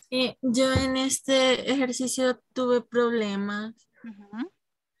 Sí, yo en este ejercicio tuve problemas.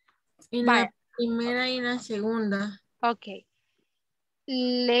 En la primera y en la segunda. Ok.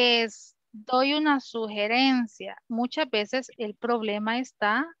 Les doy una sugerencia. Muchas veces el problema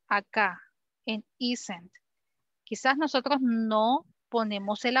está acá, en isn't. Quizás nosotros no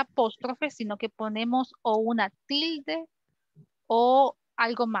ponemos el apóstrofe, sino que ponemos o una tilde o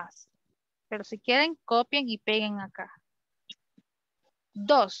algo más. Pero si quieren, copien y peguen acá.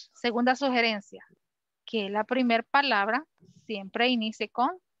 2, segunda sugerencia, que la primera palabra siempre inicie con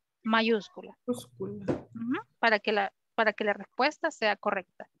mayúscula. Para que la respuesta sea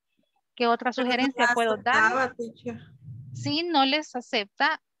correcta. ¿Qué otra sugerencia puedo dar? Si no les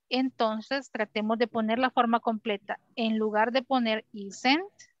acepta, entonces tratemos de poner la forma completa. En lugar de poner isn't,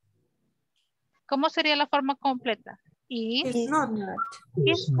 ¿cómo sería la forma completa? Is not.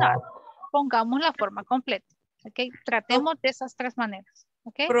 Pongamos la forma completa. ¿Okay? Tratemos de esas 3 maneras.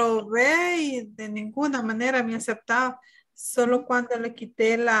 ¿Okay? Probé y de ninguna manera me aceptaba. Solo cuando le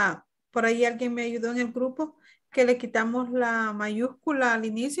quité por ahí alguien me ayudó en el grupo, que le quitamos la mayúscula al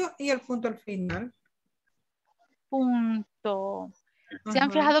inicio y el punto al final. Punto. ¿Se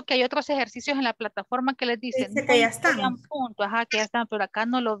han fijado que hay otros ejercicios en la plataforma que les dicen? Dice que ya están. Punto. Ajá, que ya están, pero acá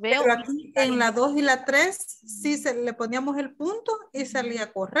no lo veo. Pero aquí en la 2 y la 3 sí le poníamos el punto y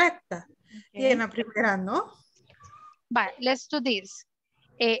salía correcta. Okay. Y en la primera no. Vale, let's do this.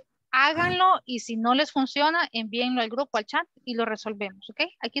 Háganlo y si no les funciona, envíenlo al grupo, al chat y lo resolvemos, ¿ok?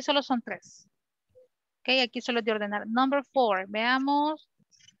 Aquí solo son 3. Ok, aquí solo es de ordenar. Number 4, veamos.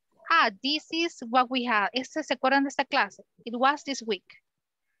 This is what we have. ¿Se acuerdan de esta clase? It was this week.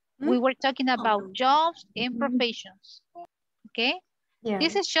 We were talking about jobs and professions. Okay? Yeah.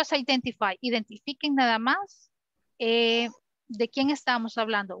 This is just identify. Identifiquen nada más ¿De quién estamos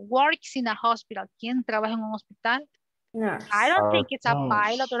hablando? Works in a hospital. ¿Quién trabaja en un hospital? Nurse. I don't think it's a Nurse.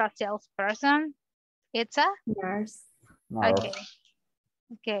 pilot or a salesperson. It's a? Nurse. Okay.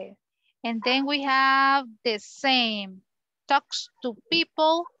 Okay. And then we have the same. Talks to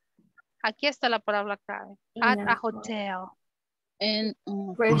people. Aquí está la palabra clave. At a hotel. And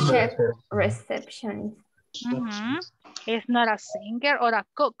Receptionist. It's not a singer or a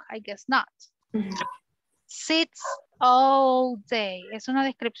cook. I guess not. Sits all day. Es una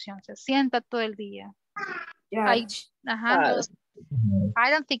descripción. Se sienta todo el día. I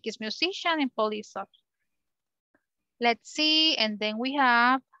don't think it's musician and police officer. Let's see. And then we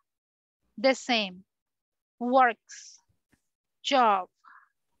have the same. Works. Job.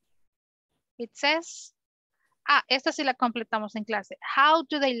 It says, esta sí la completamos en clase. How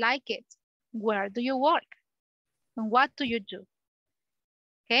do they like it? Where do you work? And what do you do?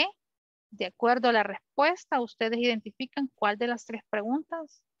 Okay. De acuerdo a la respuesta, ustedes identifican cuál de las tres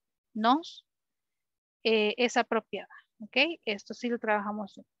preguntas nos es apropiada. Okay. Esto sí lo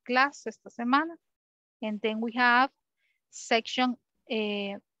trabajamos en clase esta semana. And then we have section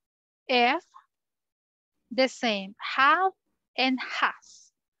F, the same. Have and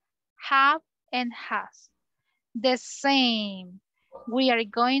has. Have and has. The same. We are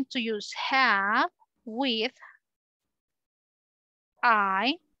going to use have with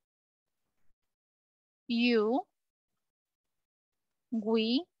I, you,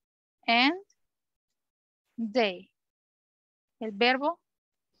 we, and they. El verbo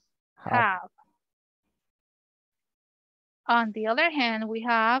have. On the other hand, we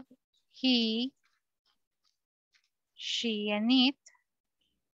have he, she, and it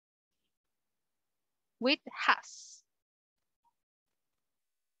with has.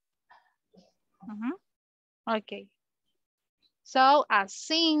 Okay. So, a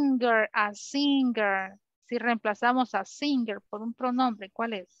singer. Si reemplazamos a singer por un pronombre,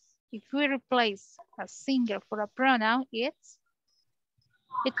 ¿cuál es? If we replace a singer for a pronoun, it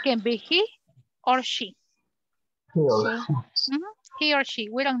can be he or she. He or she,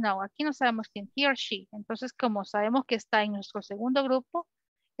 we don't know. Aquí no sabemos quién, he or she. Entonces, como sabemos que está en nuestro segundo grupo,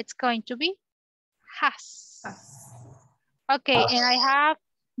 it's going to be has. Okay, and I have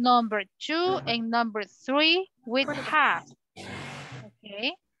number 2 and number 3 with has.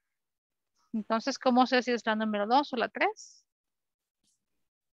 Okay. Entonces, ¿cómo sé si es la número 2 o la 3?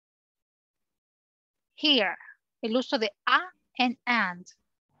 Here, el uso de a and.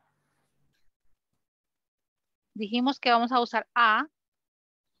 Dijimos que vamos a usar a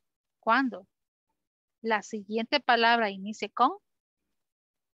cuando la siguiente palabra inicie con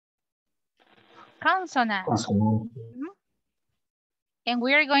consonant. And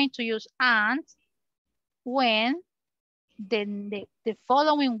we are going to use and when the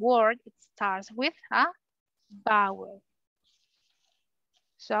following word starts with a vowel.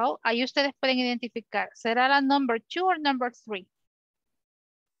 So, ahí ustedes pueden identificar. ¿Será la number 2 or number 3?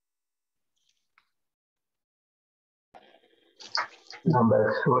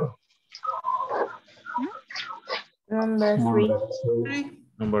 Number 3.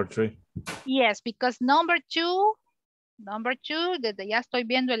 Number 3. Yes, because number 2, desde ya estoy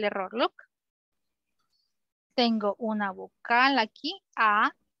viendo el error. Look. Tengo una vocal aquí,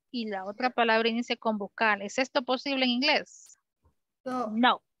 A, y la otra palabra inicia con vocal. ¿Es esto posible en inglés?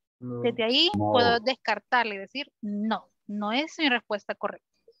 No. Desde ahí puedo descartarle y decir no. No es mi respuesta correcta.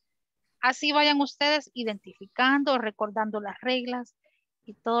 Así vayan ustedes identificando, recordando las reglas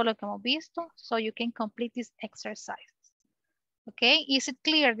y todo lo que hemos visto. So you can complete this exercise. Okay, is it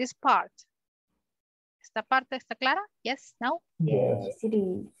clear this part? ¿Esta parte está clara? Yes, no? Yes, it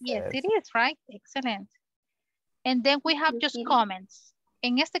is. Yes, it is, right? Excellent. And then we have just comments.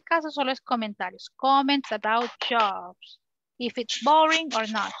 En este caso solo es comentarios. Comments about jobs. If it's boring or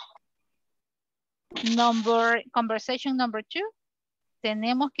not. Conversation number 2.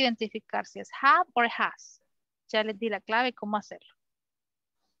 Tenemos que identificar si es have or has. Ya les di la clave cómo hacerlo.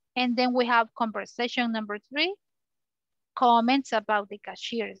 And then we have conversation number 3. Comments about the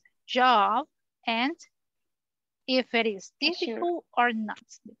cashier's job and if it is difficult or not,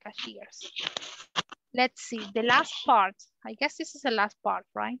 the cashier's. Let's see, the last part. I guess this is the last part,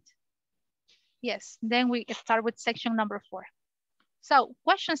 right? Yes, then we start with section number 4. So,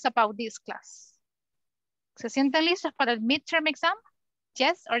 questions about this class. ¿Se sienten listos para el midterm exam?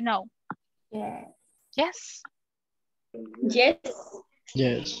 Yes or no? Yes. Yes. Yes.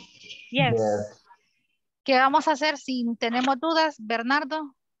 Yes. Yes. ¿Qué vamos a hacer si tenemos dudas,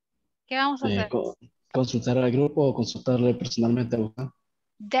 Bernardo? ¿Qué vamos a hacer? Consultar al grupo o consultarle personalmente a usted.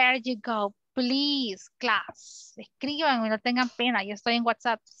 There you go. Please, class. Escriban y no tengan pena. Yo estoy en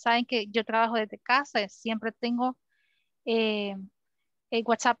WhatsApp. Saben que yo trabajo desde casa. Siempre tengo el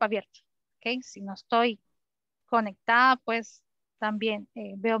WhatsApp abierto. ¿Ok? Si no estoy conectada, pues también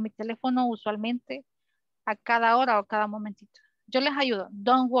veo mi teléfono usualmente a cada hora o cada momentito. Yo les ayudo.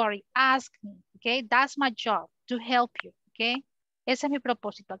 Don't worry. Ask me. Okay. That's my job. To help you. Okay. Ese es mi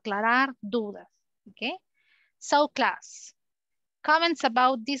propósito. Aclarar dudas. Okay. So class. Comments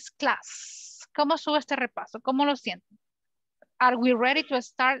about this class. ¿Cómo sube este repaso? ¿Cómo lo sienten? Are we ready to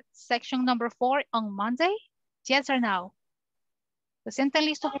start section number 4 on Monday? Yes or no? ¿Se sienten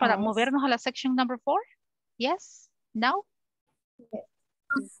listos para movernos a la section number 4? Yes? No?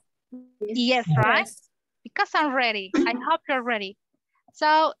 Yes, right? Because I'm ready. I hope you're ready.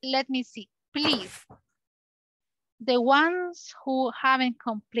 So let me see. Please. The ones who haven't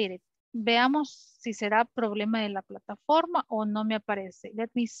completed. Veamos si será problema de la plataforma o no me aparece.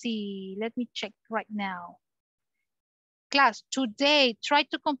 Let me see. Let me check right now. Class, today, try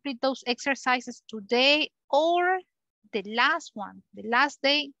to complete those exercises today or the last one, the last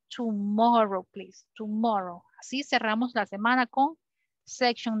day, tomorrow, please. Tomorrow. Así cerramos la semana con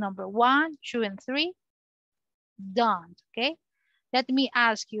section number 1, 2, and 3. Done, okay? Let me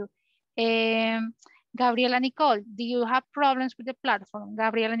ask you, Gabriela Nicole, do you have problems with the platform?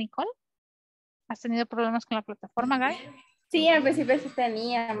 Gabriela Nicole, ¿has tenido problemas con la plataforma, Gaby? Sí, al principio sí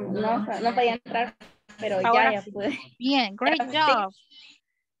tenía, no podía entrar, pero Ahora ya sí. pude. Bien, great job.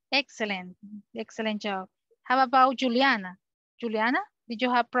 Excellent, excellent job. How about Juliana? Juliana, did you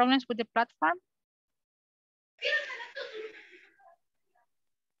have problems with the platform?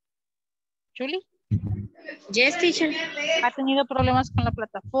 Julie? Yes, teacher. ¿Ha tenido problemas con la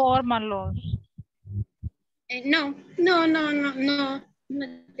plataforma? No he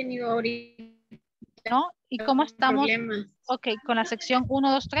tenido ahorita. ¿No? ¿Y cómo estamos? Problemas. Ok, con la sección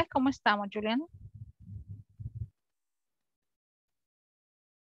 1, 2, 3, ¿cómo estamos, Juliana?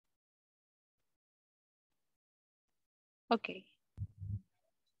 Ok.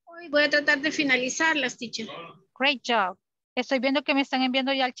 Hoy voy a tratar de finalizarlas, teacher. Great job. Estoy viendo que me están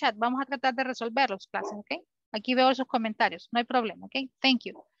enviando ya al chat. Vamos a tratar de resolverlos, clases, ¿ok? Aquí veo sus comentarios. No hay problema, ¿ok? Thank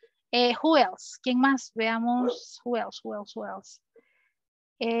you. Who else? ¿Quién más? Veamos. Who else?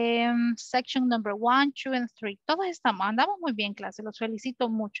 Section number 1, 2, and 3. Todos andamos muy bien, clase. Los felicito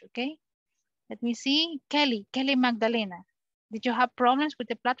mucho, ¿ok? Let me see. Kelly Magdalena. Did you have problems with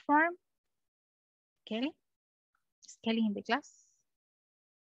the platform? Kelly? Is Kelly in the class?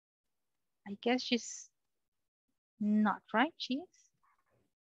 I guess she's not, right? She is.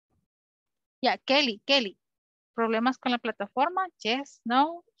 Yeah, Kelly. ¿Problemas con la plataforma? Yes,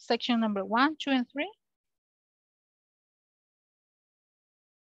 no. Section number 1, 2, and 3.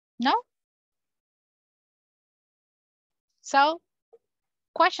 No? So,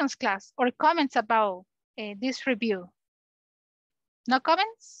 questions, class, or comments about this review? No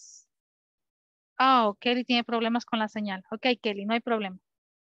comments? Oh, Kelly tiene problemas con la señal. Okay, Kelly, no hay problema.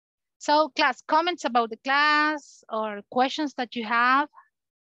 So, class, comments about the class or questions that you have?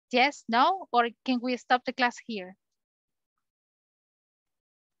 Yes, no? Or can we stop the class here?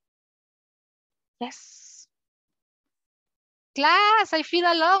 Yes. Class, I feel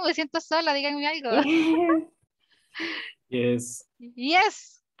alone. Me siento sola. Díganme algo. Yes.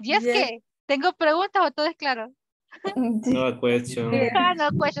 Yes. Yes, ¿qué? ¿Tengo preguntas o todo es claro? No question.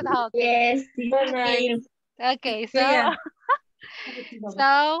 No question. Okay. Yes. Okay, so,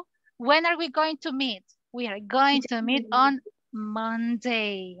 so when are we going to meet? We are going to meet on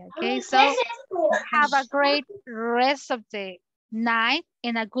Monday. Okay, so have a great rest of the night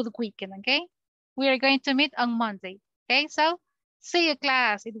and a good weekend. Okay, we are going to meet on Monday. Okay, so see you,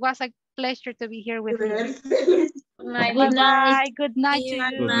 class. It was a pleasure to be here with you. Bye-bye. Good night to you.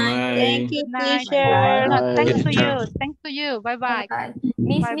 Good night. Thank you, Good night. teacher. No, thanks to Ciao. you. Thanks to you. Bye-bye.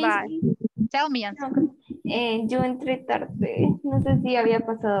 Miss, Bye-bye. Tell me, Ansa. yo entré tarde. No sé si había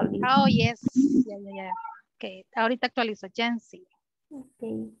pasado listo. Oh, yes. Yeah. Okay, ahorita actualizo. Jancy.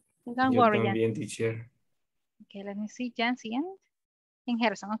 Okay. Don't Yo worry, también, Jancy. teacher. Okay, let me see. Jancy and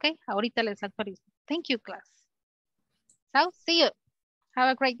Harrison. Okay, ahorita les actualizo. Thank you, class. So, see you. Have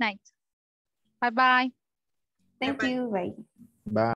a great night. Bye-bye. Thank you. Bye. Bye.